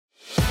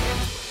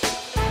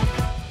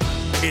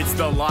It's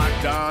the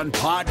Locked On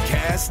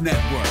Podcast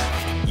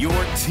Network, your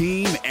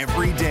team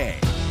every day.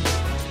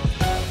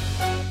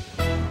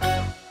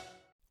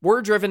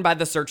 We're driven by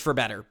the search for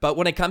better, but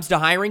when it comes to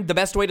hiring, the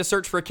best way to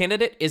search for a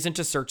candidate isn't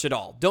to search at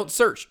all. Don't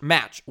search,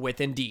 match with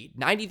Indeed.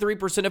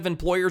 93% of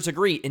employers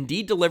agree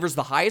Indeed delivers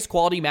the highest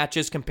quality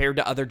matches compared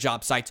to other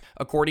job sites,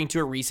 according to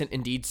a recent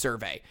Indeed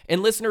survey.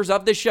 And listeners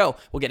of this show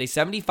will get a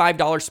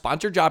 $75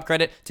 sponsored job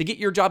credit to get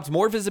your jobs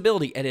more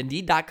visibility at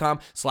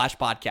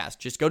Indeed.com/podcast.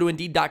 Just go to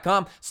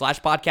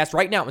Indeed.com/podcast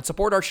right now and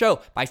support our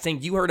show by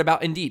saying you heard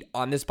about Indeed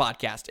on this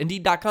podcast.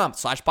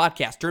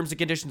 Indeed.com/podcast. Terms and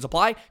conditions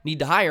apply. Need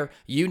to hire?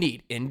 You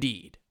need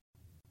Indeed.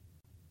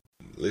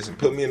 Listen,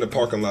 put me in the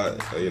parking lot,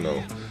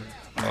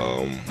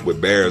 with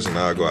Bears, and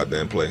I'll go out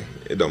there and play.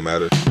 It don't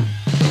matter.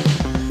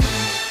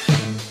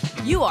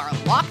 You are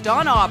Locked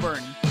On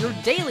Auburn, your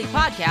daily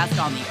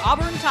podcast on the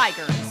Auburn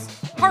Tigers.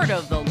 Part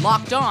of the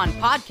Locked On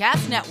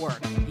Podcast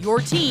Network, your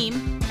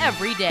team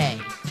every day.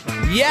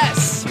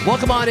 Yes,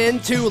 welcome on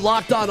into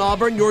Locked On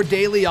Auburn, your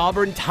daily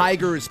Auburn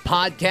Tigers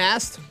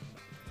podcast.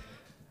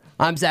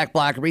 I'm Zach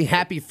Blackerby.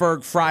 Happy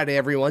Ferg Friday,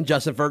 everyone.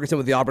 Justin Ferguson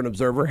with the Auburn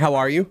Observer. How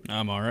are you?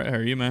 I'm all right. How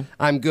are you, man?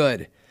 I'm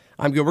good.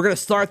 We're going to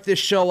start this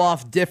show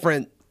off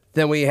different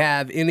than we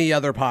have any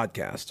other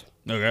podcast.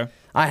 Okay.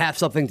 I have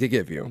something to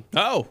give you.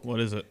 Oh,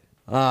 what is it?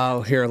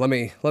 Oh, here, let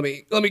me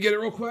get it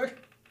real quick.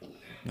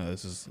 No,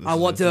 this is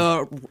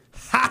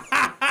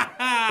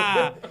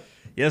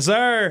Yes,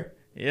 sir.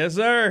 Yes,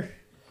 sir.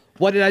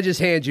 What did I just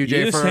hand you, Jay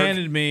You just Ferg?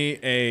 handed me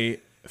a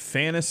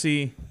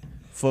fantasy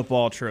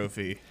football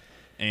trophy.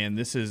 And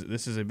this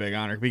is a big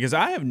honor because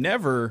I have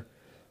never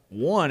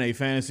won a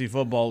fantasy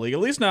football league, at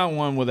least not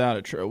one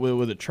without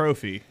with a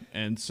trophy.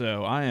 And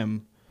so I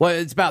am. Well,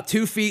 it's about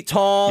 2 feet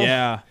tall.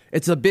 Yeah,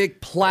 it's a big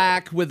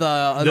plaque with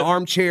an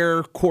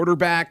armchair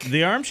quarterback.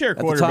 The armchair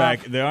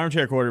quarterback. The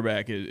armchair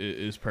quarterback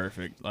is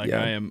perfect. Like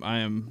yeah. I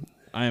am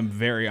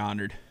very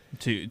honored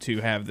to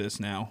have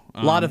this now.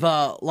 A lot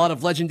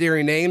of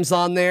legendary names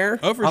on there.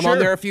 Oh, for I'm sure. on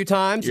there a few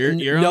times.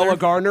 You're Noah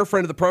Gardner,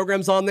 friend of the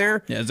program's on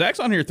there. Yeah, Zach's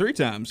on here 3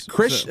 times.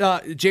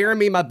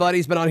 Jeremy, my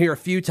buddy's been on here a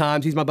few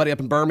times. He's my buddy up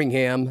in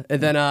Birmingham.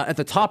 And then at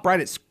the top right,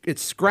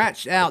 it's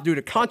scratched out due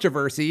to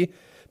controversy.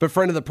 But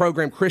friend of the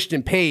program,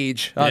 Christian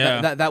Page,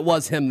 that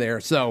was him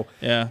there. So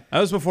yeah, that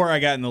was before I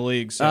got in the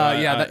league. So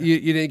you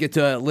didn't get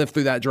to live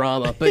through that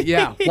drama. But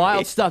yeah,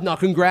 wild stuff. No,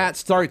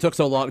 congrats. Sorry it took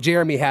so long.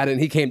 Jeremy had it,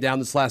 and he came down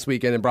this last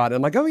weekend and brought it.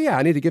 I'm like, oh yeah,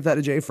 I need to give that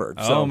to Jay Ferg.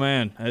 Oh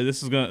man,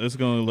 this is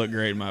gonna look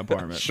great in my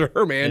apartment.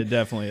 Sure, man. It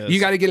definitely is. You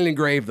got to get it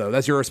engraved though.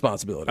 That's your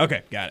responsibility.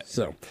 Okay, got it.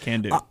 So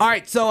can do. All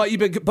right, so you've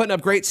been putting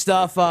up great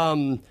stuff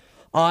on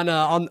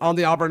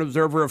the Auburn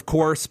Observer, of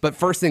course. But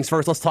first things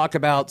first, let's talk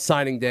about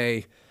signing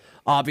day.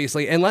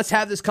 Obviously, and let's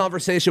have this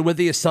conversation with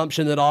the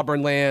assumption that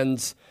Auburn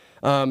lands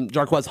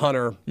Jarquez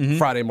Hunter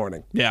Friday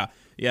morning. Yeah,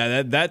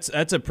 that's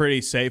a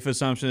pretty safe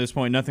assumption at this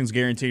point. Nothing's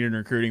guaranteed in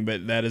recruiting,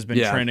 but that has been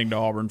trending to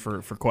Auburn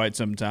for quite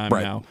some time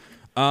now.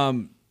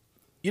 I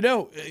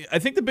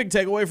think the big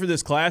takeaway for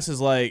this class is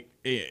like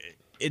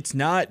it's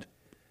not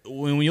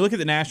when you look at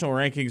the national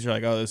rankings, you're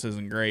like, oh, this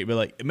isn't great, but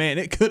like, man,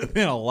 it could have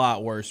been a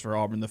lot worse for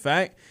Auburn. The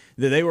fact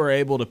that they were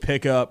able to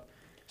pick up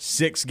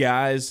 6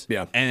 guys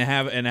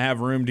and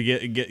have room to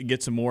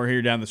get some more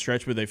here down the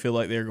stretch where they feel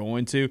like they're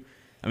going to.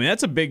 I mean,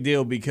 that's a big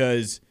deal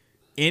because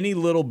any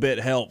little bit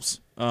helps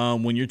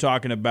when you're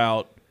talking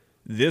about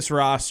this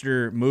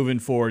roster moving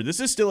forward. This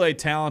is still a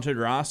talented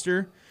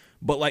roster,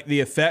 but like the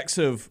effects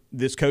of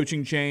this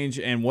coaching change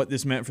and what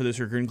this meant for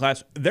this recruiting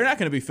class, they're not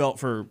going to be felt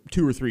for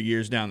 2 or 3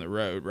 years down the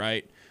road,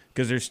 right?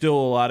 Because there's still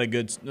a lot of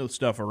good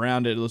stuff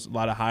around it, a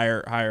lot of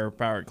higher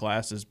powered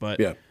classes,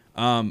 but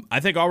I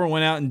think Auburn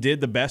went out and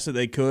did the best that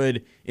they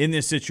could in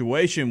this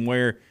situation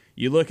where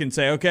you look and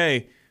say,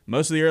 okay,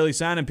 most of the early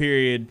signing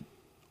period,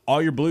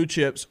 all your blue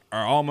chips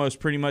are almost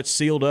pretty much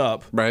sealed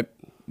up. Right.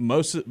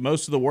 Most of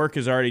the work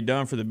is already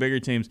done for the bigger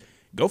teams.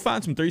 Go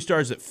find some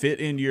 3-stars that fit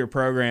into your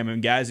program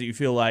and guys that you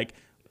feel like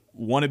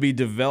want to be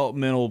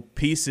developmental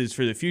pieces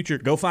for the future.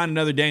 Go find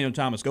another Daniel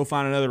Thomas. Go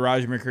find another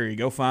Rajah McCreary.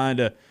 Go find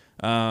a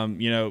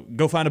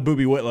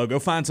Boobie Whitlow. Go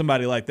find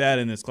somebody like that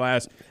in this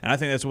class. And I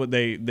think that's what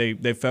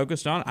they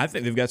focused on. I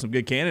think they've got some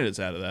good candidates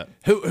out of that.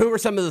 Who are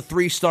some of the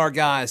 3-star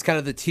guys, kind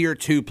of the tier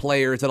 2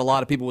 players that a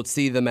lot of people would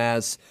see them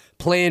as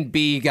plan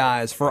B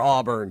guys for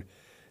Auburn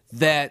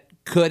that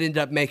could end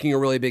up making a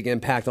really big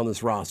impact on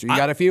this roster? You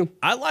got a few?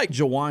 I like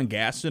Jawan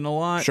Gaston a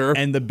lot. Sure.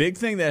 And the big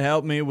thing that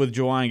helped me with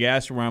Jawan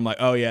Gaston where I'm like,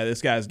 oh, yeah,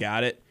 this guy's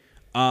got it.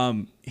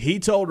 He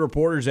told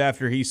reporters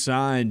after he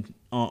signed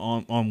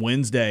on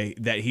Wednesday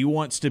that he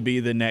wants to be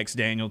the next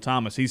Daniel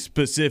Thomas. He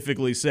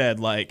specifically said,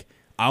 like,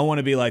 I want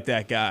to be like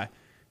that guy.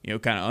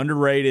 Kind of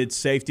underrated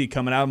safety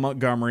coming out of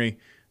Montgomery.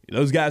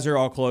 Those guys are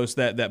all close.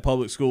 That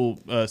public school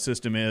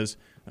system is.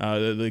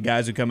 The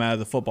guys who come out of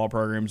the football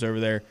programs over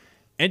there.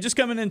 And just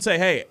come in and say,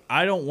 hey,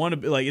 I don't want to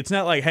be like, it's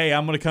not like, hey,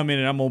 I'm going to come in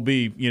and I'm going to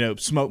be,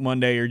 Smoke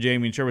Monday or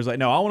Jamie and Sherwood's like,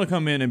 no, I want to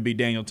come in and be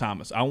Daniel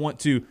Thomas. I want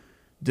to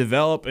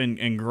develop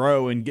and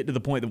grow and get to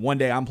the point that one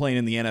day I'm playing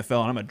in the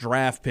NFL and I'm a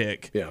draft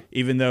pick. Yeah.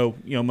 Even though,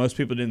 most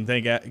people didn't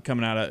think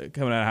coming out of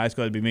high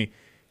school it'd be me.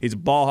 He's a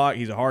ball hawk.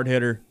 He's a hard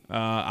hitter.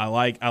 I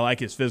like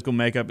his physical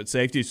makeup at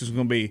safety. It's just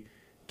going to be,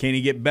 can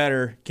he get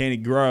better? Can he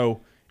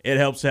grow? It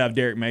helps to have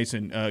Derek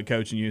Mason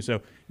coaching you.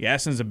 So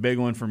Yassin's a big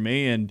one for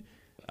me. And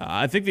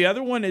I think the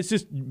other one is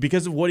just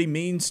because of what he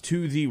means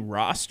to the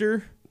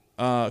roster.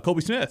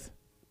 Colby Smith.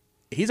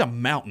 He's a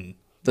mountain.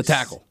 The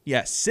tackle.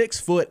 Yeah,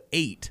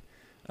 6'8".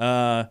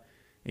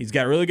 He's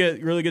got really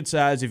good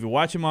size. If you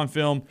watch him on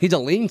film, he's a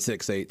lean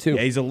 6'8" too.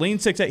 Yeah, he's a lean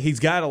 6'8". He's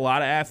got a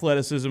lot of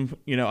athleticism.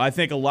 I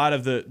think a lot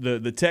of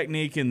the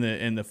technique and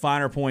the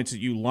finer points that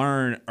you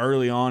learn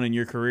early on in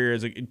your career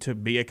to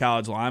be a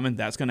college lineman,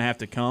 that's going to have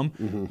to come.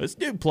 Mm-hmm.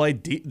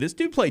 This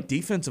dude played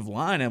defensive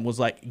line and was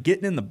like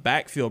getting in the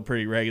backfield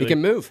pretty regularly. He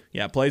can move.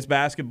 Yeah, plays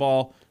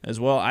basketball as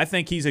well. I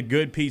think he's a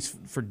good piece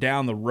for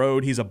down the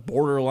road. He's a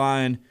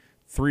borderline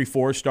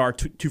 3-4 star.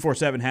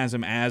 247 has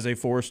him as a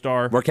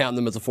 4-star. We're counting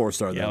them as a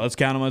 4-star. Yeah, let's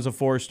count him as a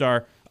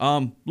 4-star.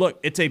 Look,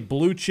 it's a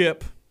blue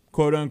chip,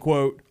 quote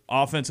unquote,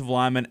 offensive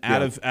lineman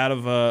out of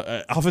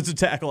offensive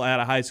tackle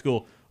out of high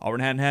school. Auburn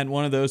hadn't had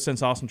one of those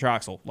since Austin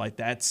Troxell. Like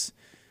that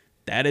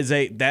is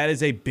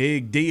a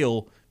big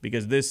deal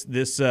because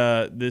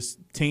this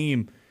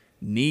team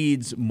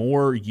needs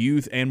more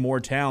youth and more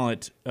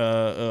talent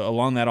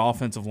along that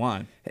offensive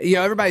line.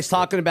 Everybody's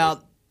talking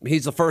about.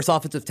 He's the first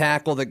offensive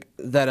tackle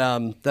that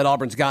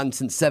Auburn's gotten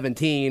since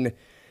 2017.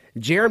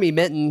 Jeremy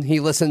Minton, he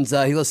listens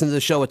to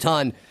the show a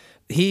ton.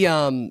 He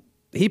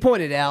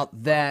pointed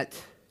out that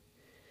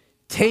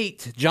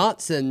Tate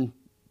Johnson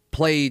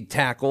played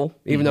tackle,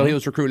 even though he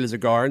was recruited as a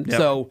guard. Yep.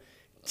 So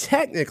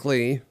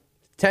technically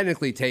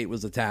Tate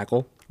was a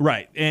tackle.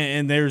 Right,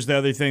 and there's the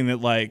other thing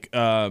that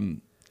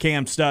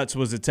Cam Stutz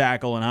was a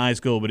tackle in high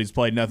school, but he's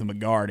played nothing but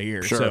guard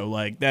here. Sure.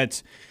 So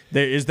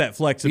there is that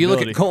flexibility. You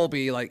look at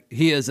Colby,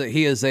 he is a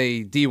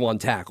D1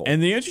 tackle.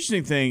 And the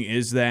interesting thing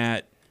is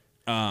that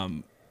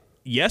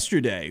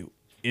yesterday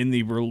in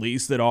the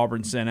release that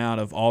Auburn sent out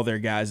of all their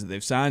guys that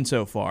they've signed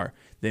so far,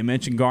 they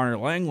mentioned Garner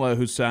Langlow,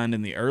 who signed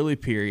in the early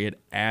period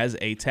as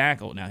a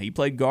tackle. Now he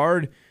played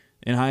guard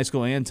in high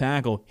school and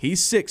tackle.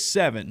 He's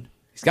 6'7".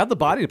 He's got the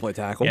body to play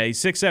tackle. Yeah, he's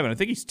 6'7". I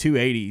think he's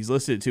 280. He's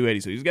listed at 280,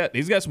 so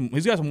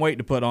he's got some weight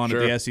to put on at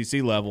the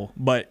SEC level.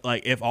 But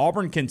if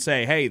Auburn can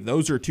say, "Hey,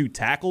 those are two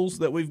tackles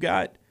that we've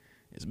got,"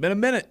 it's been a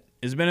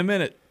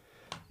minute.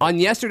 On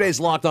yesterday's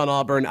Locked On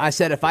Auburn, I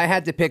said if I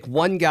had to pick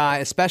one guy,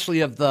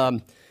 especially of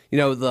the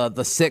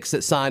 6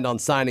 that signed on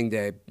signing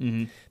day,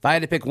 if I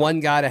had to pick one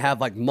guy to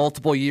have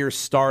multiple years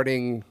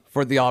starting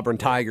for the Auburn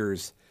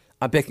Tigers,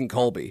 I'm picking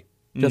Colby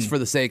just for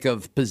the sake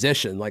of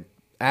position.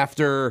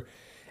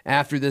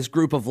 After this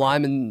group of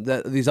linemen,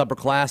 these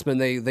upperclassmen,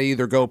 they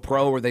either go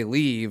pro or they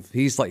leave.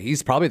 He's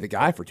probably the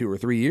guy for 2 or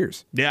 3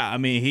 years. Yeah, I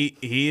mean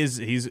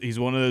he's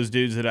one of those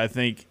dudes that I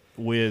think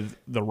with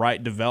the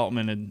right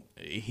development and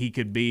he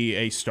could be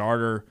a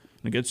starter,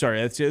 a good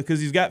starter. That's because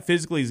he's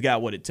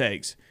got what it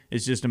takes.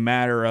 It's just a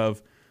matter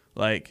of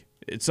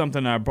it's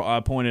something I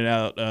pointed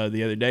out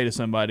the other day to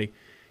somebody.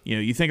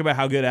 You think about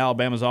how good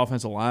Alabama's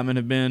offensive linemen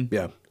have been.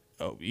 Yeah.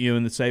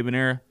 In the Saban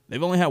era,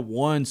 they've only had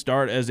one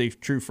start as a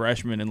true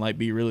freshman and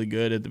be really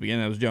good at the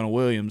beginning. That was Jonah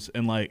Williams,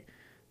 and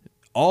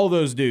all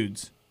those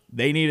dudes,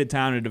 they needed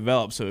time to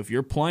develop. So if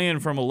you're playing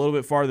from a little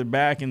bit farther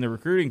back in the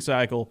recruiting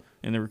cycle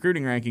in the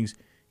recruiting rankings,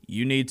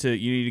 you need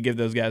to give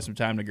those guys some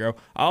time to grow.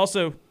 I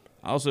also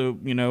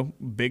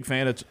big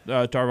fan of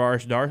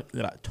Tarvarish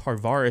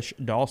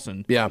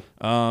Dawson. Yeah.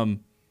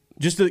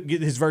 Just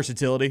his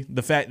versatility,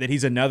 the fact that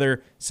he's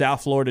another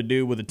South Florida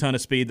dude with a ton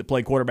of speed that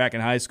played quarterback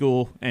in high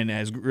school and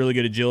has really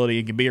good agility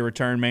and can be a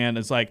return man.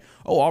 It's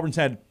Auburn's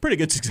had pretty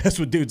good success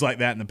with dudes like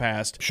that in the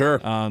past. Sure.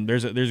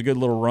 There's a good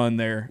little run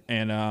there,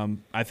 and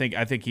I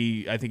think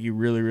he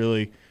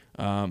really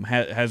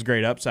has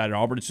great upside at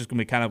Auburn. It's just going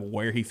to be kind of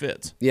where he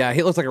fits. Yeah,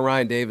 he looks like a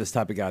Ryan Davis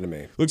type of guy to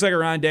me. Looks like a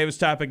Ryan Davis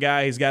type of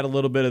guy. He's got a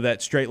little bit of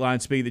that straight line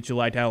speed that you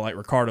liked out of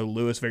Ricardo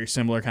Lewis, very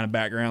similar kind of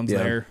backgrounds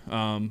there.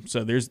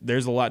 So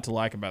there's a lot to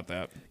like about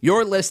that.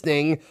 You're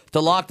listening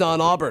to Locked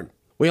On Auburn.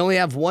 We only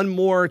have one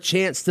more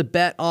chance to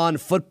bet on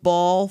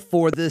football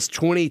for this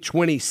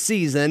 2020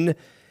 season,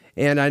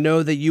 and I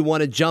know that you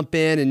want to jump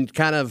in and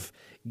kind of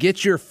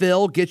get your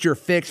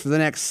fix for the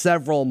next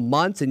several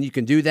months, and you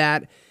can do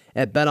that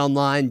at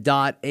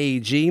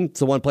betonline.ag. It's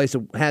the one place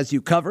that has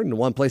you covered and the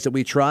one place that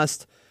we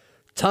trust.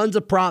 Tons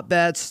of prop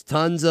bets,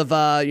 tons of,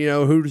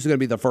 who's going to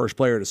be the first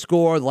player to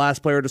score, the last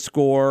player to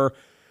score,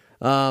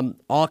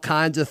 all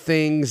kinds of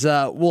things.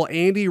 Will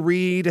Andy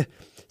Reid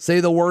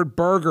say the word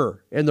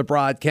burger in the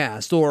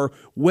broadcast? Or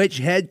which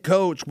head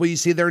coach will you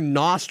see their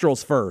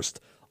nostrils first?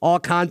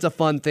 All kinds of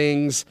fun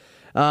things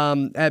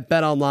at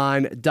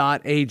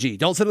betonline.ag.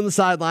 Don't sit on the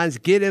sidelines.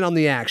 Get in on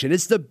the action.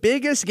 It's the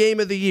biggest game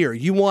of the year.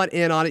 You want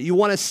in on it. You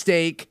want a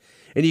stake,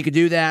 and you can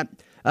do that.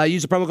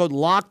 Use the promo code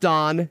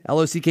LOCKEDON,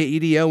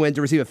 LOCKEDON,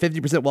 to receive a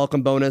 50%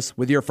 welcome bonus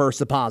with your first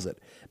deposit.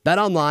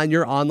 BetOnline,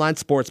 your online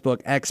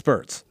sportsbook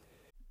experts.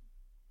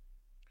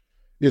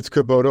 It's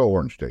Kubota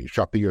Orange Day.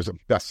 Shop the year's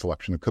best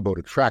selection of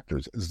Kubota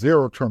tractors,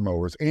 zero-turn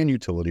mowers, and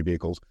utility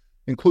vehicles,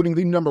 including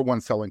the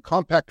 #1 selling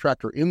compact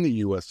tractor in the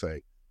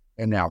USA.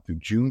 And now through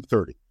June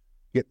 30,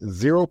 Get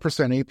 0%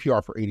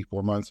 APR for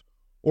 84 months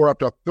or up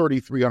to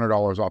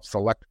 $3,300 off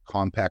select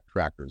compact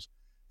tractors.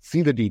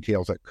 See the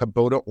details at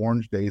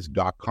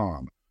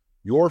KubotaOrangeDays.com.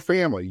 Your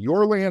family,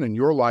 your land, and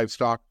your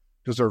livestock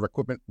deserve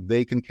equipment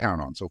they can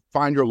count on. So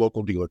find your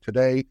local dealer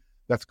today.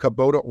 That's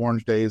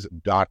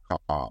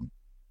KubotaOrangeDays.com.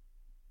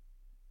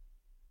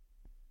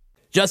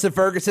 Justin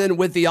Ferguson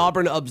with the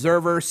Auburn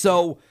Observer.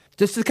 So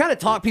just to kind of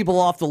talk people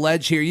off the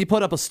ledge here, you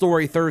put up a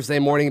story Thursday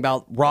morning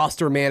about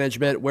roster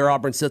management, where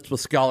Auburn sits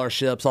with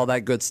scholarships, all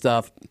that good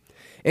stuff,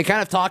 and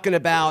kind of talking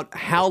about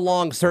how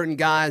long certain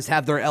guys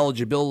have their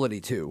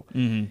eligibility to.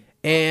 Mm-hmm.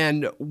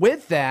 And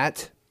with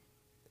that,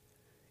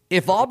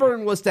 if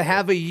Auburn was to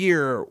have a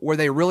year where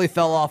they really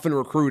fell off in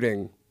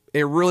recruiting,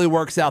 it really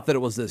works out that it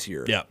was this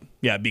year.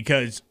 Yeah,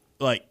 because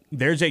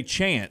there's a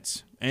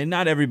chance, and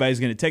not everybody's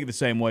going to take it the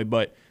same way,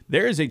 but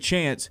there is a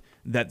chance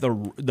that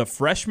the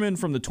freshmen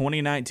from the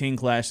 2019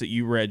 class that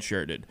you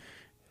redshirted,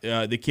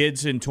 the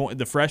kids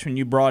the freshmen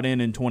you brought in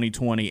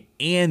 2020,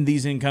 and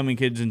these incoming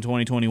kids in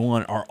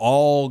 2021 are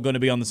all going to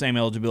be on the same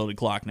eligibility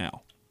clock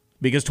now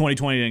because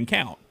 2020 didn't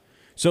count.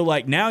 So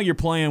now you're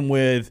playing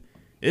with,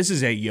 this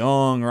is a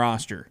young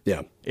roster.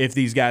 Yeah. If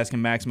these guys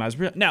can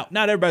maximize. Now,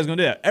 not everybody's going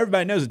to do that.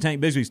 Everybody knows that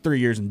Tank Bigsby's 3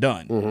 years and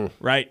done,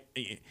 right?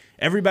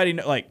 Everybody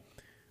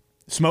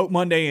Smoke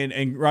Monday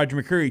and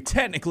Roger McCreary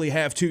technically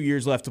have 2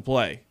 years left to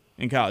play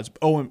in college.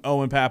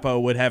 Owen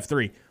Papo would have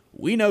 3.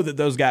 We know that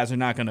those guys are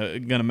not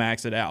gonna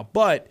max it out,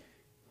 but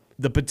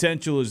the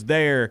potential is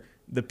there.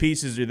 The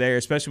pieces are there,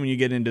 especially when you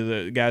get into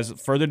the guys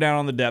further down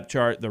on the depth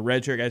chart, the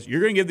redshirt guys.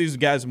 You're going to give these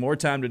guys more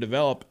time to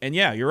develop, and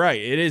yeah, you're right.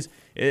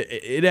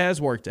 It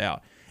has worked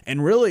out.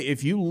 And really,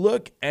 if you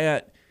look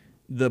at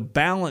the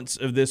balance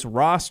of this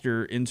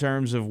roster in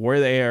terms of where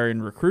they are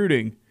in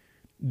recruiting,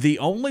 the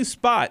only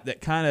spot that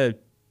kind of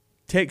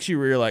takes you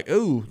where you're like,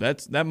 ooh,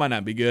 that might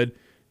not be good,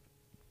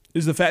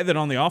 is the fact that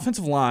on the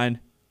offensive line,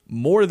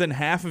 more than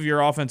half of your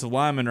offensive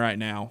linemen right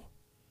now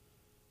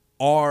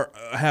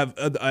have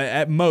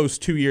at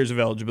most 2 years of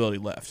eligibility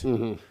left.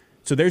 Mm-hmm.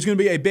 So there's going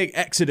to be a big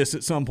exodus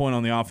at some point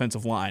on the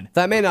offensive line.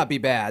 That may not be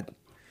bad.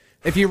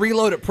 If you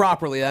reload it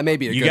properly, that may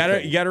be a good thing.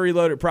 You got to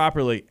reload it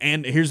properly.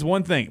 And here's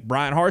one thing.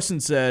 Brian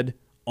Harsin said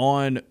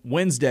on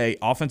Wednesday,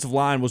 offensive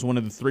line was one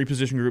of the 3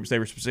 position groups they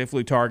were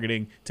specifically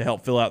targeting to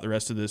help fill out the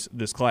rest of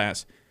this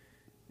class.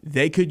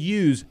 They could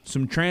use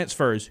some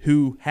transfers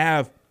who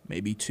have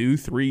maybe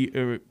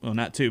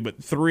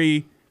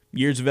 3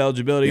 years of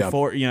eligibility,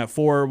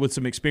 4 with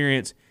some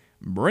experience.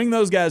 Bring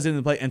those guys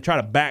into play and try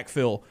to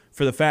backfill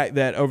for the fact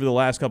that over the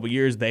last couple of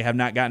years they have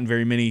not gotten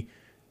very many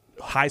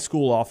high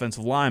school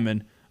offensive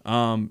linemen,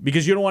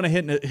 because you don't want to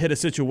hit a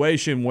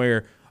situation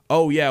where,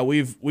 oh yeah,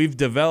 we've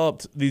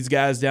developed these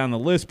guys down the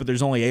list, but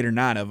there's only 8 or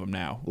 9 of them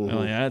now.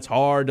 Mm-hmm. It's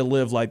hard to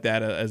live like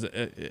that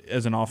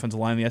as an offensive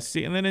line in the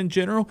SEC. And then in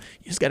general,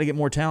 you just got to get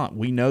more talent.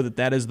 We know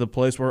that is the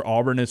place where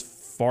Auburn is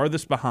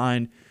farthest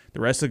behind the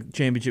rest of the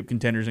championship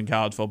contenders in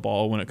college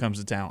football when it comes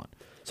to talent.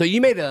 So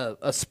you made a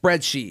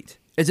spreadsheet.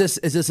 Is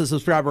this a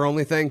subscriber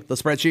only thing? The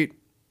spreadsheet?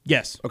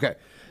 Yes. Okay.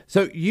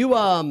 So you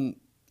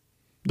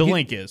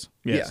link is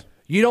yes.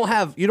 Yeah. You don't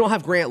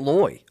have Grant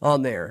Loy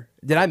on there.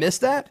 Did I miss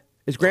that?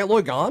 Is Grant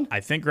Loy gone? I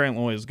think Grant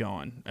Loy is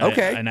gone.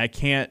 Okay. I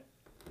can't.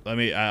 I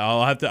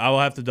will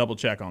have to double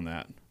check on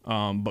that.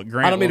 But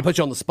Grant, I don't mean to put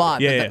you on the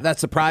spot. Yeah, but that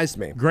surprised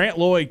me. Grant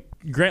Loy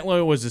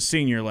was a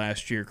senior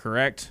last year,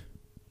 correct?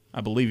 I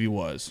believe he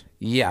was.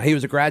 Yeah, he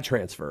was a grad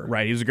transfer.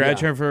 Right, he was a grad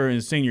transfer and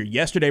a senior.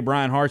 Yesterday,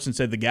 Brian Hartson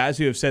said the guys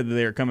who have said that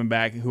they are coming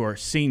back who are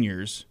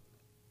seniors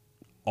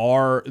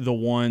are the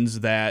ones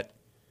that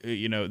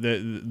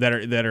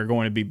that are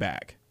going to be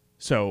back.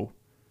 So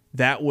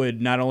that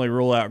would not only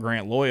rule out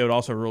Grant Loy, it would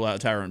also rule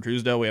out Tyrone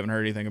Truesdale. We haven't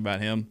heard anything about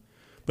him.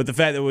 But the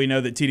fact that we know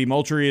that T.D.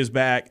 Moultrie is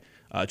back,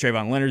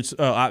 Trayvon Leonard's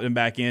opting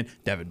back in,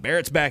 Devin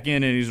Barrett's back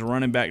in, and he's a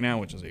running back now,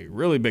 which is a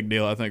really big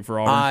deal, I think, for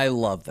Auburn. I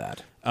love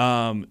that.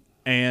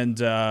 And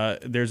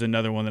there's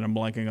another one that I'm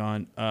blanking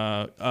on.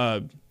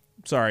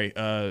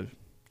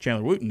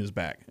 Chandler Wooten is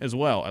back as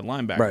well at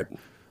linebacker.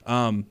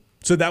 Right.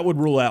 So that would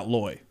rule out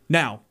Loy.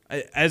 Now,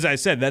 as I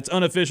said, that's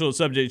unofficial,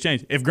 subject to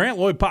change. If Grant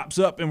Loy pops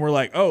up and we're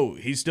like, oh,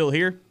 he's still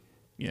here,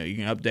 you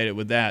can update it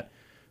with that.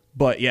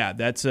 But yeah,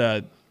 that's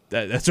a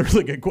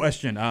really good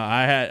question.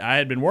 I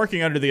had been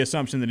working under the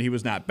assumption that he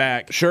was not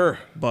back. Sure,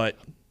 but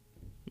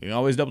you can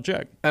always double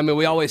check. I mean,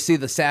 we always see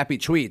the sappy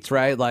tweets,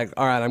 right? Like,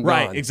 all right, I'm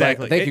right, gone.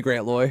 Exactly. Thank you,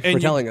 Grant Loy, for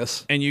telling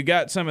us. And you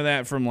got some of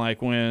that from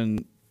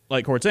when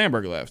Court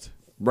Sandberg left.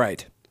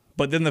 Right.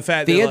 But then the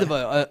fact the end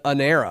of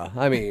an era.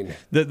 I mean,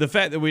 the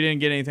fact that we didn't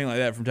get anything like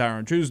that from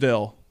Tyrone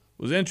Truesdale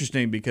was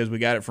interesting because we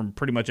got it from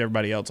pretty much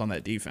everybody else on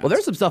that defense. Well,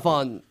 there's some stuff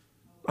on,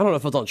 I don't know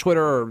if it's on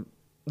Twitter or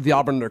the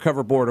Auburn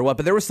Undercover board or what,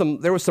 but there was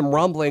some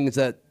rumblings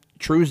that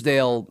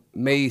Truesdale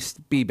may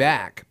be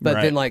back,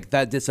 but then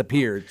that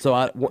disappeared. So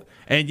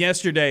and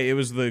yesterday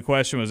the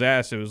question was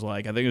asked. It was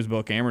I think it was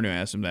Bill Cameron who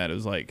asked him that. It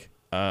was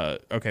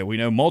okay, we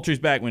know Moultrie's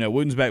back, we know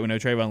Wooden's back, we know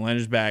Trayvon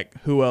Leonard's back.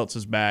 Who else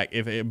is back?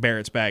 If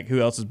Barrett's back,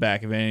 who else is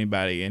back? If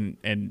anybody?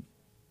 And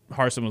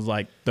Harsin was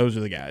like, those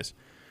are the guys.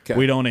 Okay.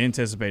 We don't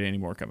anticipate any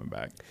more coming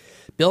back.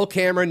 Bill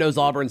Cameron knows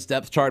Auburn's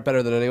depth chart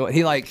better than anyone.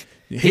 He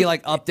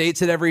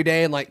updates it every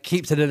day and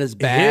keeps it in his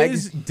bag.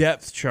 His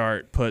depth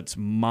chart puts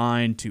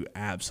mine to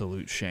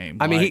absolute shame.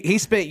 I mean, he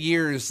spent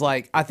years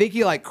I think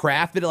he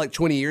crafted it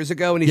 20 years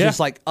ago, and he's just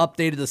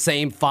updated the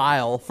same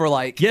file for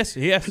yes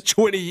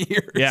 20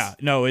 years. Yeah,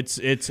 no,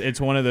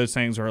 it's one of those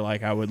things where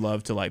I would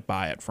love to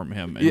buy it from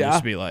him and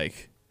just be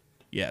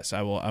yes,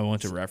 I will. I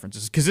want to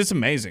references because it's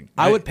amazing.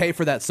 I would pay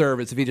for that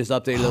service if he just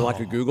updated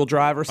it a Google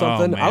Drive or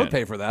something. I would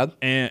pay for that.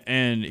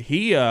 And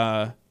he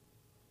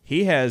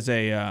has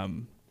a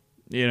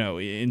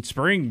in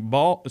spring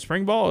ball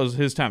is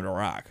his time to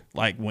rock.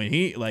 When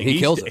he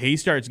kills it. He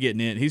starts getting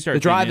in. The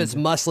drive is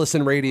must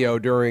listen radio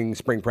during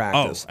spring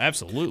practice. Oh,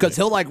 absolutely. Because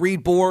he'll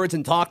read boards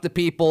and talk to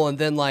people, and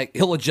then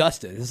he'll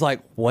adjust it. It's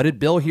what did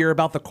Bill hear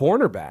about the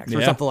cornerbacks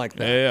or something like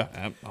that?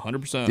 Yeah,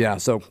 100%. Yeah,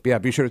 so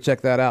be sure to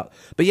check that out.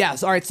 But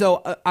all right.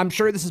 So I'm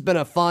sure this has been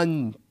a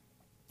fun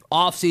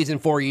off season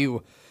for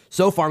you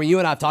so far. I mean, you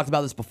and I have talked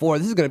about this before.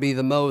 This is going to be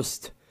the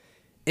most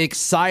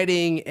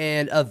exciting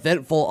and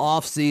eventful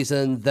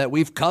offseason that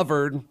we've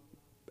covered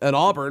at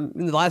Auburn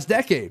in the last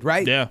decade,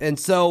 right? Yeah. And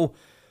so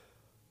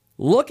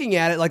looking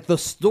at it, the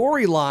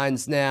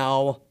storylines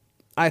now,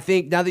 I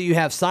think now that you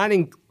have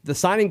the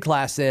signing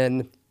class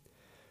in,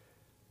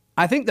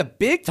 I think the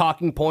big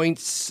talking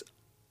points,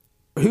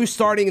 who's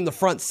starting in the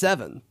front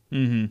seven.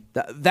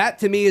 Mm-hmm. That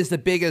to me is the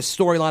biggest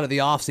storyline of the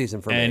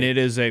offseason for me. And it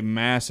is a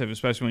massive,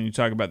 especially when you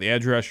talk about the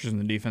edge rushers and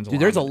the defensive line.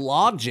 There's a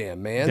logjam,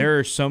 man. There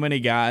are so many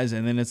guys,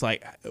 and then it's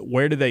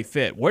where do they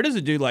fit? Where does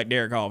a dude like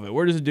Derek Hall fit?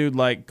 Where does a dude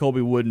like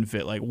Colby Wooden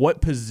fit? What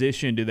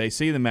position do they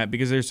see them at?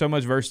 Because there's so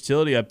much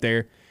versatility up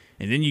there.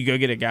 And then you go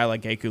get a guy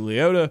like Eku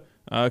Leota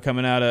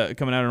coming out of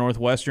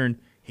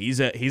Northwestern. He's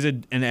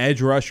an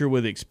edge rusher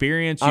with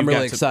experience. I'm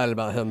really excited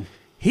about him.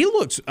 He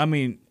looks. I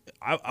mean,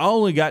 I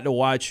only got to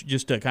watch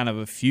just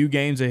a few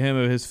games of him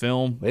of his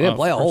film. He didn't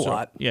play a whole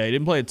lot. Yeah, he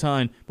didn't play a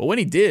ton. But when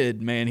he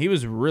did, man, he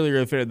was really,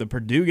 really fit. At the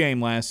Purdue game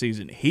last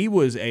season, he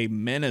was a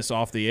menace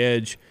off the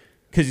edge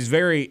because he's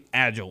very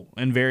agile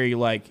and very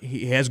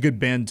he has good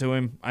bend to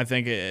him. I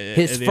think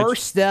his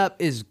first step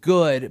is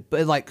good,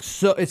 but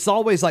it's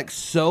always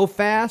so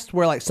fast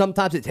where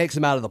sometimes it takes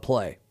him out of the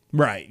play.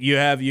 Right. You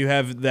have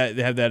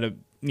that.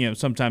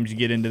 Sometimes you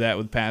get into that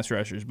with pass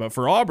rushers, but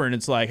for Auburn,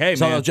 it's hey,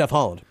 so man, Jeff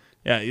Holland.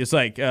 Yeah,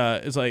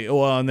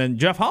 and then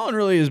Jeff Holland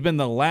really has been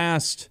the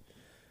last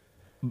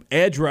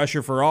edge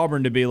rusher for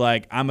Auburn to be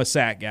I'm a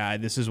sack guy.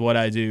 This is what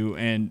I do,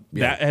 and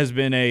that has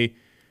been a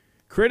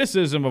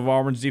criticism of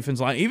Auburn's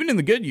defense line, even in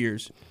the good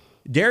years.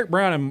 Derek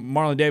Brown and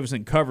Marlon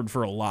Davidson covered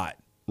for a lot.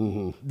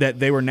 Mm-hmm. That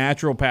they were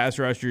natural pass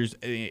rushers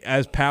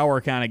as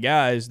power kind of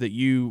guys that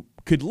you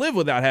could live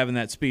without having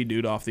that speed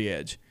dude off the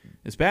edge.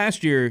 This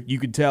past year, you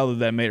could tell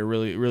that made a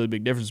really, really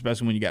big difference,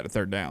 especially when you got to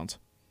third downs.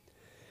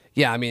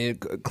 Yeah, I mean,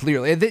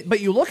 clearly. But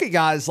you look at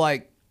guys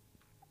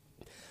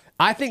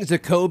I think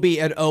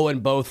Zacoby and Owen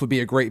both would be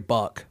a great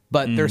buck,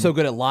 but they're so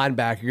good at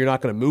linebacker, you're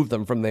not going to move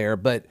them from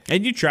there.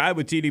 And you tried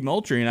with T.D.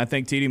 Moultrie, and I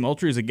think T.D.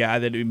 Moultrie is a guy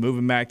that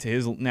moving back to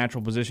his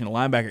natural position of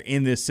linebacker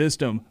in this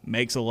system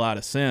makes a lot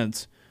of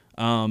sense.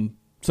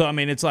 So, I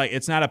mean, it's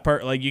it's not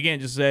a you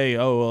can't just say,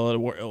 oh,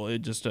 well, it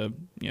just,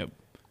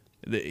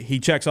 he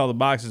checks all the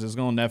boxes, it's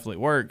going to definitely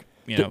work.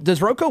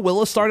 Does Rocco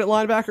Willis start at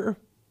linebacker?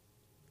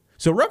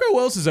 So Rocco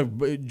Willis is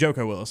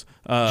Joko Willis.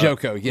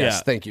 Joko, yes, yeah.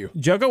 Thank you.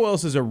 Joko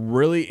Willis is a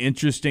really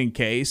interesting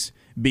case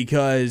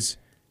because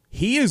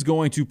he is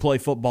going to play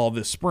football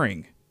this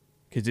spring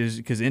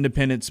because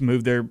Independence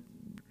moved their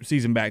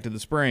season back to the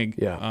spring,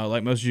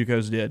 like most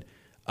JUCOs did.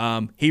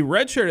 He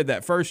redshirted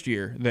that first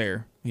year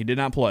there. He did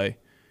not play.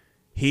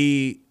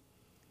 He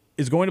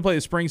is going to play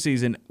the spring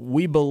season.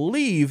 We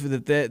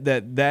believe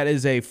that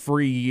is a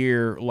free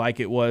year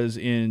like it was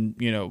in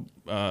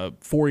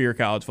 4-year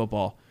college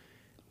football.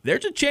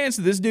 There's a chance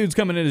that this dude's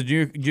coming in as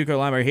JUCO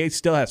linebacker. He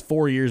still has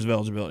 4 years of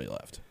eligibility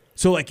left.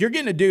 So, you're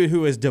getting a dude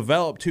who has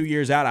developed 2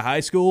 years out of high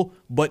school,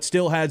 but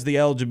still has the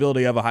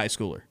eligibility of a high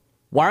schooler.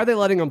 Why are they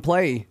letting him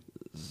play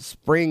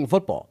spring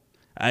football?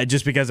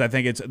 Just because I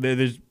think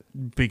there's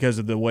because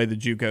of the way the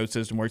JUCO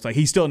system works.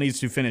 He still needs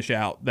to finish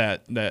out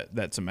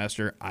that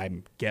semester.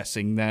 I'm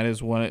guessing that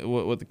is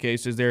what the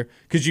case is there.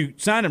 Because you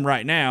sign him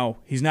right now,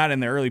 he's not in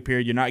the early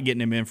period. You're not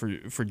getting him in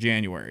for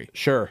January.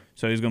 Sure.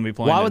 So he's going to be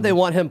playing. Why would they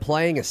want him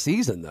playing a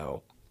season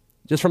though?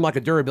 Just from a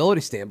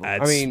durability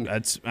standpoint.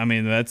 That's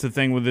the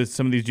thing with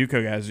some of these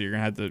JUCO guys that you're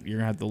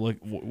gonna have to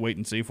wait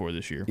and see for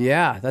this year.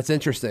 Yeah, that's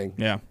interesting.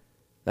 Yeah,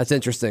 that's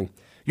interesting.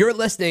 You're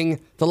listening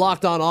to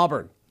Locked On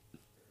Auburn.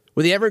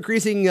 With the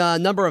ever-increasing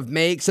number of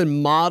makes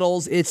and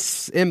models,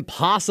 it's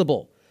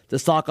impossible to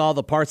stock all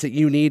the parts that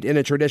you need in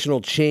a traditional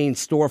chain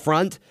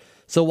storefront.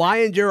 So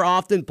why endure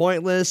often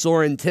pointless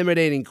or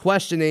intimidating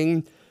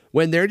questioning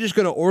when they're just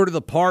going to order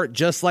the part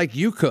just like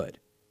you could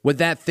with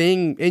that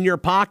thing in your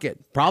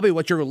pocket? Probably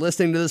what you're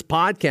listening to this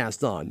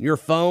podcast on, your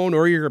phone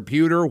or your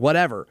computer,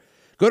 whatever.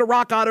 Go to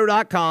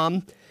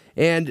rockauto.com,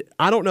 and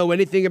I don't know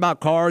anything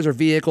about cars or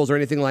vehicles or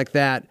anything like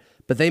that,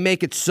 but they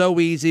make it so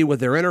easy with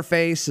their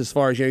interface as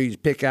far as you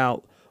pick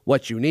out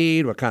what you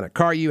need, what kind of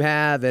car you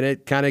have, and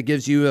it kind of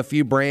gives you a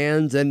few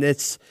brands, and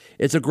it's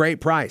a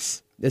great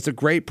price. It's a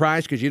great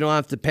price because you don't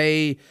have to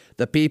pay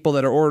the people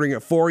that are ordering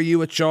it for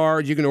you a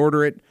charge. You can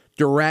order it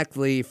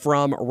directly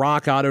from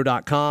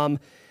rockauto.com.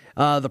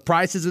 The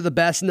prices are the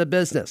best in the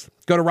business.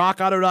 Go to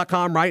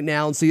rockauto.com right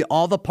now and see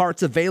all the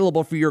parts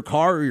available for your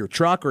car or your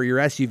truck or your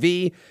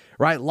SUV.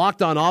 Right,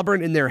 Locked On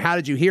Auburn in their How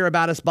Did You Hear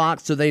About Us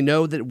box so they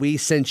know that we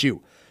sent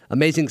you.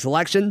 Amazing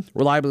selection,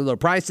 reliably low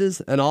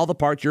prices, and all the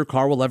parts your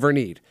car will ever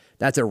need.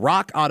 That's at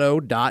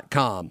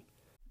rockauto.com.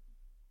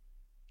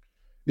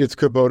 It's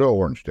Kubota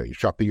Orange Day.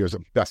 Shop the year's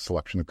best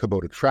selection of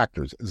Kubota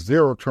tractors,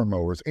 zero-turn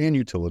mowers, and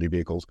utility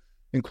vehicles,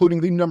 including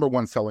the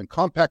 #1 selling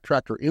compact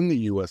tractor in the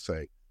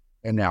USA.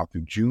 And now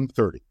through June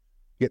 30,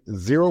 get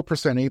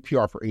 0%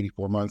 APR for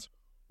 84 months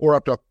or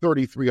up to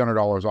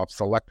 $3,300 off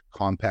select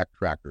compact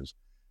tractors.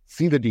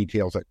 See the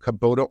details at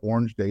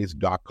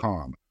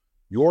KubotaOrangeDays.com.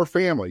 Your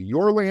family,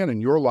 your land, and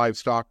your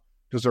livestock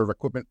deserve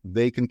equipment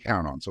they can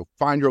count on. So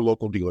find your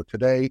local dealer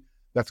today.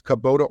 That's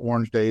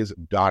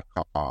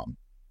KubotaOrangeDays.com.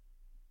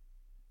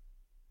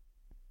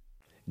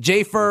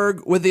 Jay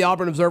Ferg with the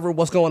Auburn Observer.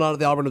 What's going on at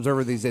the Auburn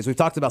Observer these days? We've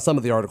talked about some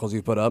of the articles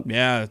you put up.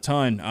 Yeah, a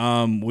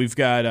ton. We've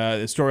got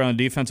a story on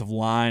the defensive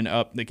line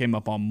up that came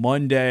up on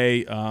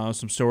Monday.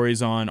 Some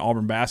stories on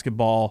Auburn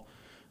basketball.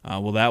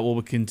 That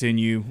will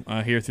continue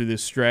here through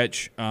this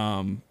stretch.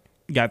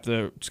 Got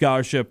the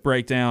scholarship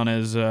breakdown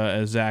as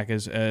Zach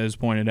has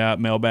pointed out.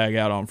 Mailbag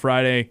out on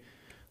Friday.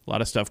 A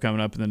lot of stuff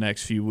coming up in the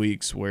next few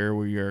weeks where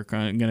we are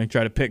going to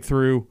try to pick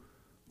through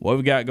what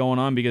we've got going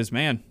on because,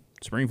 man,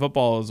 spring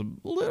football is a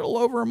little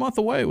over a month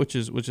away, which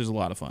is a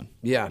lot of fun.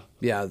 Yeah.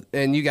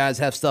 And you guys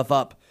have stuff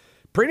up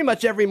pretty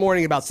much every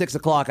morning about 6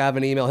 o'clock. I have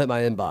an email hit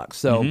my inbox.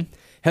 So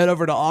head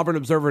over to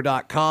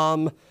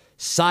auburnobserver.com,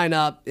 sign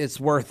up. It's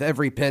worth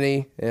every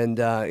penny. And,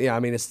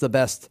 it's the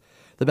best.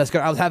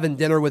 I was having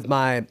dinner with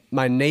my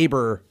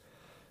neighbor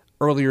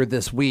earlier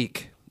this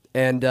week,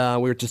 and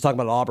we were just talking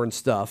about Auburn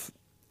stuff.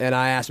 And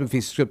I asked him if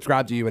he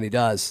subscribed to you, and he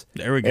does.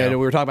 There we go. And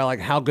we were talking about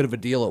how good of a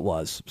deal it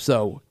was.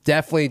 So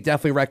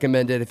definitely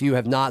recommend it. If you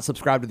have not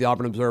subscribed to the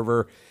Auburn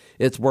Observer,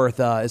 it's worth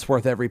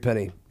every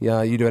penny.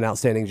 Yeah, you do an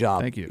outstanding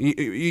job. Thank you.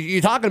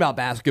 You're talking about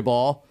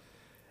basketball.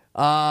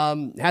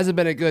 Hasn't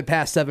been a good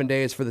past 7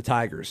 days for the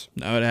Tigers.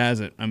 No, it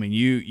hasn't. I mean,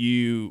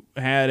 you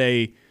had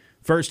a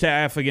first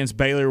half against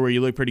Baylor where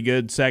you looked pretty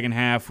good. Second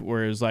half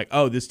where it's like,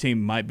 oh, this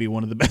team might be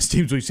one of the best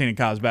teams we've seen in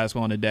college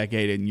basketball in a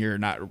decade, and you're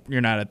not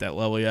at that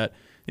level yet.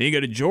 Then you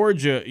go to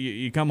Georgia,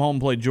 you come home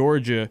and play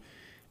Georgia,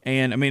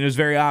 and, it was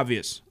very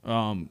obvious.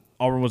 Auburn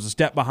was a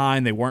step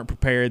behind. They weren't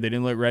prepared. They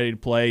didn't look ready to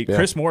play. Yeah.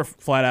 Chris Moore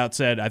flat out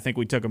said, I think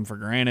we took them for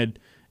granted.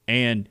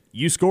 And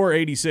you score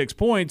 86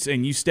 points,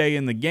 and you stay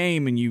in the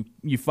game, and you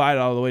fight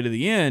all the way to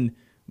the end.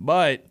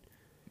 But,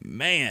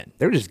 man.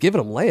 They were just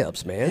giving them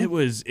layups, man. It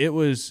was.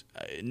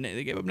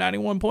 They gave up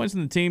 91 points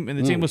in the team, and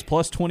the team was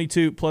plus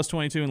 22 in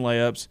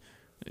layups,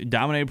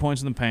 dominated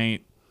points in the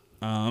paint.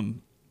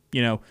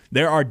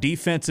 There are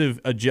defensive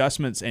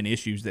adjustments and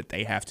issues that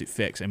they have to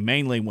fix. And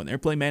mainly when they're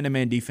playing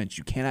man-to-man defense,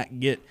 you cannot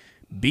get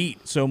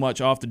beat so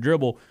much off the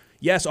dribble.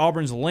 Yes,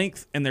 Auburn's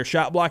length and their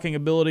shot blocking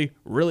ability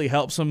really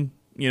helps them,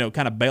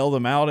 kind of bail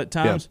them out at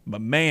times. Yeah.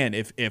 But, man,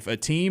 if a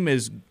team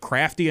is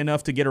crafty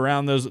enough to get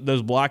around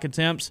those block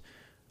attempts,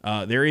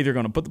 they're either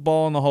going to put the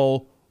ball in the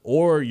hole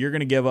or you're going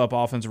to give up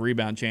offensive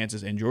rebound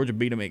chances. And Georgia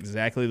beat them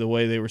exactly the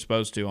way they were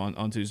supposed to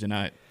on Tuesday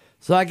night.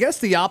 So I guess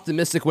the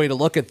optimistic way to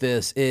look at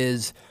this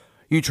is –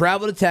 you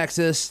travel to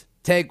Texas,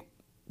 take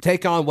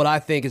on what I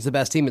think is the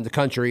best team in the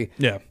country,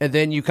 and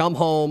then you come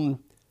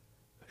home,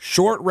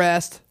 short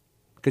rest,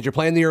 because you're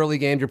playing the early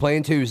games, you're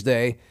playing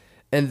Tuesday,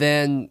 and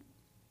then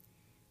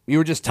you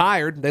were just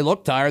tired. They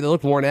looked tired. They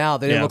looked worn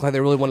out. They didn't look like they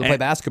really wanted to play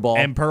basketball.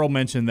 And Pearl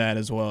mentioned that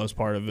as well as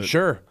part of it.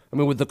 Sure.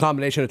 With the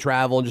combination of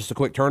travel and just a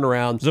quick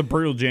turnaround. It was a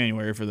brutal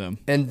January for them.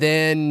 And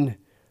then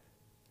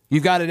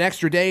you've got an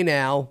extra day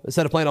now,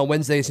 instead of playing on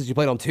Wednesday since you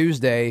played on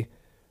Tuesday,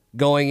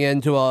 going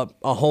into a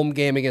home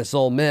game against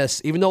Ole Miss.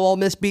 Even though Ole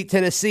Miss beat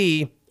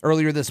Tennessee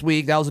earlier this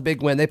week, that was a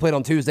big win. They played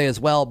on Tuesday as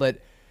well.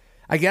 But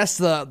I guess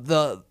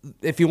the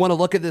if you want to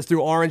look at this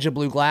through orange and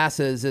blue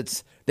glasses,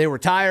 it's they were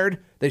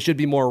tired. They should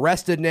be more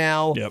rested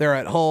now. Yep. They're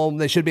at home.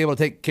 They should be able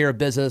to take care of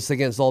business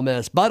against Ole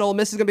Miss. But Ole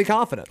Miss is going to be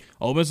confident.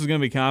 Ole Miss is going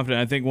to be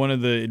confident. I think one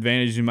of the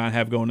advantages you might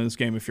have going into this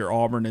game if you're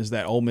Auburn is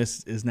that Ole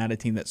Miss is not a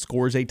team that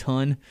scores a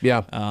ton.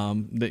 Yeah.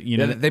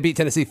 They beat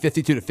Tennessee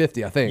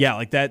 52-50, I think. Yeah,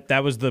 like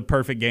that was the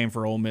perfect game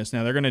for Ole Miss.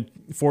 Now, they're going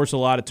to force a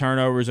lot of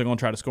turnovers. They're going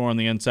to try to score on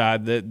the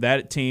inside.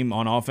 That team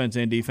on offense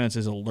and defense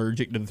is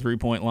allergic to the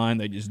three-point line.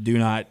 They just do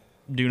not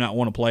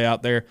want to play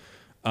out there.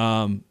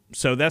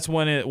 So that's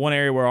one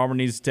area where Auburn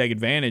needs to take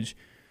advantage.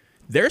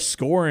 They're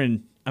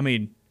scoring.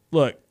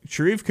 Look,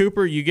 Sharif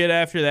Cooper. You get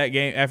after that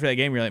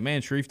game, you're like,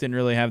 man, Sharif didn't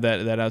really have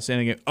that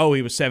outstanding game. Oh,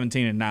 he was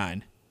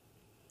 17-9.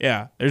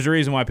 Yeah, there's a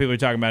reason why people are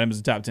talking about him as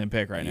a top 10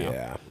 pick right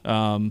now.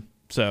 Yeah.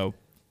 So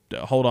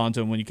hold on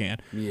to him when you can.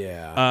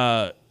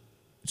 Yeah.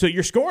 So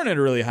you're scoring at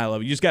a really high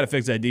level. You just got to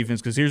fix that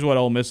defense because here's what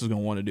Ole Miss is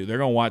going to want to do. They're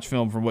going to watch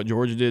film from what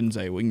Georgia did and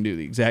say, we can do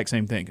the exact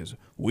same thing because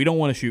we don't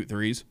want to shoot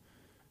threes.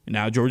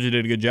 Now Georgia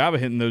did a good job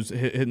of hitting those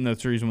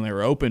threes when they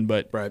were open,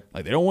 but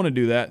like they don't want to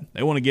do that.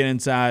 They want to get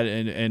inside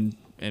and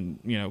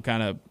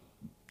kind of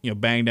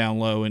bang down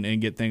low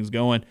and get things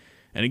going.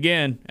 And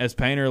again, as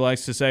Painter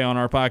likes to say on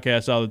our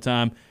podcast all the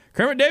time,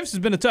 Kermit Davis has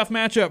been a tough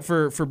matchup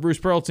for Bruce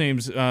Pearl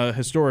teams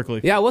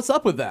historically. Yeah, what's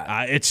up with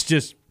that? It's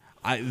just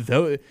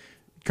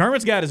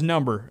Kermit's got his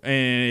number,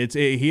 and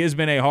he has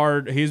been a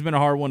hard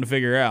one to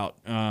figure out.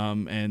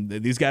 And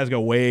these guys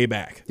go way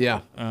back.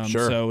 Yeah,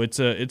 sure. So it's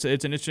an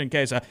interesting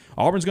case.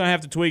 Auburn's going to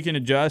have to tweak and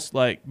adjust.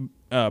 Like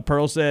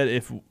Pearl said,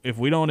 if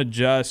we don't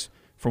adjust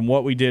from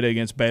what we did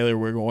against Baylor,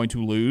 we're going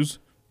to lose.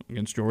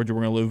 Against Georgia,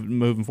 we're going to lose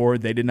moving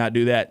forward. They did not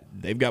do that.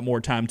 They've got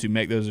more time to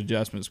make those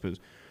adjustments because,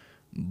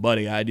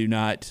 buddy, I do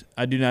not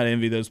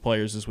envy those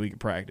players this week at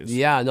practice.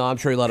 Yeah, no, I'm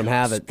sure you let them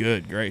have it.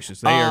 Good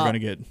gracious, they're going to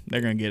get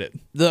it.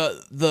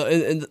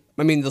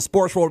 The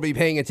sports world will be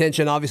paying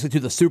attention, obviously, to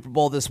the Super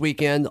Bowl this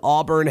weekend.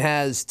 Auburn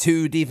has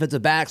 2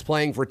 defensive backs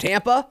playing for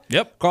Tampa.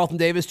 Yep, Carlton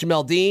Davis,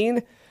 Jamel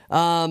Dean.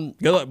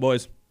 Good luck,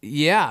 boys.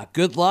 Yeah,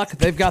 good luck.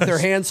 They've got their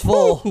hands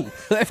full.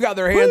 They've got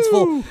their hands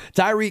full.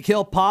 Tyreek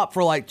Hill popped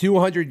for like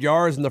 200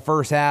 yards in the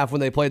first half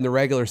when they played in the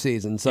regular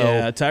season. So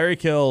yeah,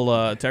 Tyreek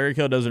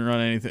Hill doesn't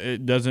run anything.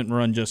 It doesn't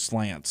run just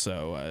slants.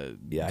 So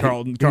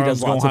Carlton's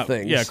does lots of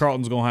things. Yeah,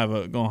 Carlton's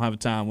gonna have a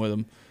time with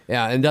him.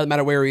 Yeah, and it doesn't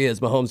matter where he is,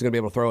 Mahomes is going to be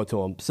able to throw it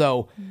to him.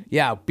 So,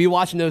 yeah, be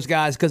watching those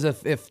guys because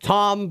if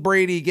Tom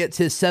Brady gets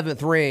his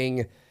 7th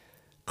ring,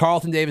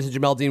 Carlton Davis and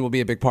Jamel Dean will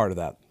be a big part of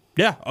that.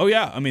 Yeah. Oh,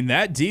 yeah. I mean,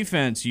 that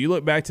defense, you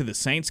look back to the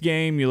Saints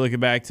game, you look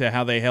back to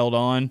how they held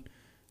on.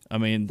 I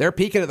mean, they're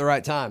peaking at the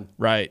right time.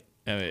 Right.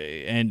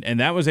 And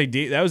that was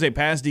a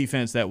pass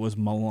defense that was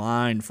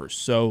maligned for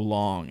so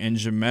long. And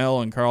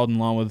Jamel and Carlton,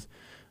 along with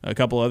a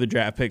couple other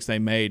draft picks they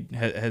made,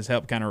 has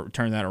helped kind of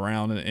turn that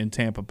around in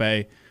Tampa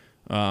Bay.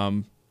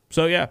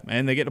 So, yeah,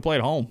 and they get to play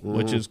at home,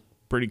 which is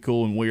pretty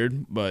cool and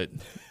weird. But,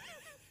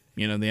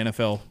 the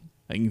NFL –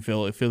 I can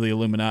feel the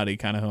Illuminati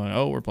kind of going,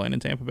 oh, we're playing in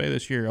Tampa Bay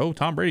this year. Oh,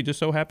 Tom Brady just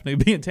so happened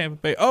to be in Tampa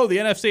Bay. Oh, the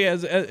NFC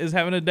is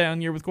having a down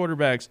year with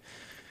quarterbacks.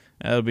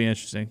 That'll be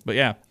interesting. But,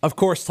 yeah. Of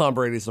course Tom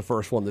Brady's the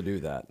first one to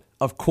do that.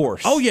 Of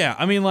course. Oh, yeah.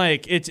 I mean,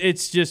 like,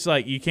 it's just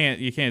like you can't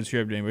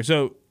strip it anywhere.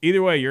 So,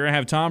 either way, you're going to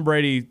have Tom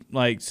Brady,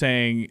 like,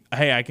 saying,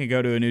 hey, I can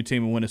go to a new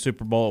team and win a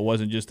Super Bowl. It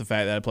wasn't just the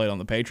fact that I played on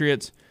the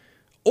Patriots.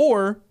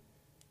 Or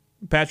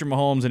Patrick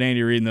Mahomes and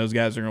Andy Reid and those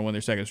guys are going to win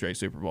their 2nd straight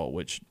Super Bowl,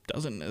 which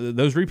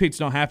those repeats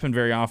don't happen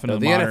very often in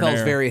the modern era. The NFL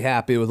is very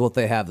happy with what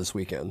they have this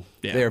weekend.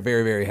 Yeah. They are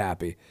very, very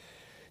happy.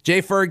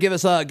 Jay Ferg, give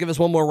us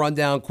one more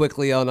rundown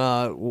quickly on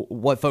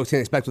what folks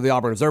can expect with the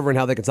Auburn Observer and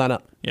how they can sign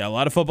up. Yeah, a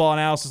lot of football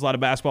analysis, a lot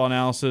of basketball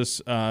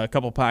analysis, a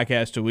couple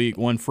podcasts a week,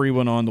 one free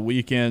one on the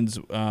weekends.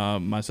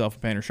 Myself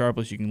and Painter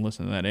Sharpless, you can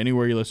listen to that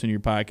anywhere you listen to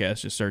your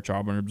podcast. Just search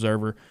Auburn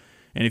Observer.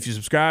 And if you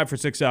subscribe for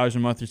 $6 a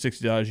month or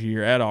 $60 a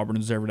year at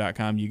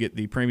auburnobserver.com, you get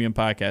the premium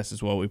podcast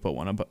as well. We put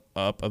one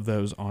up of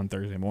those on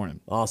Thursday morning.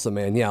 Awesome,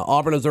 man. Yeah,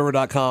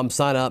 auburnobserver.com.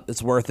 Sign up.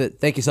 It's worth it.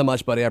 Thank you so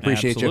much, buddy. I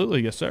appreciate you.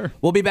 Absolutely. Yes, sir.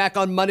 We'll be back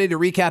on Monday to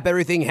recap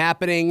everything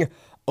happening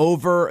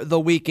over the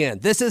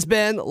weekend. This has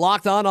been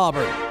Locked On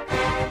Auburn.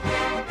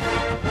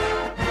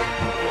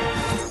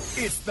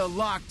 It's the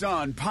Locked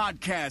On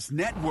Podcast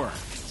Network,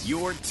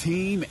 your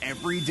team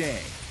every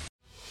day.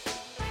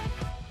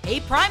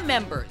 Hey, Prime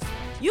members.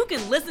 You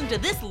can listen to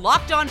this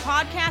Locked On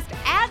podcast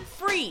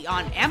ad-free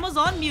on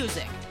Amazon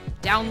Music.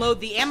 Download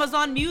the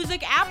Amazon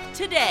Music app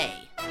today.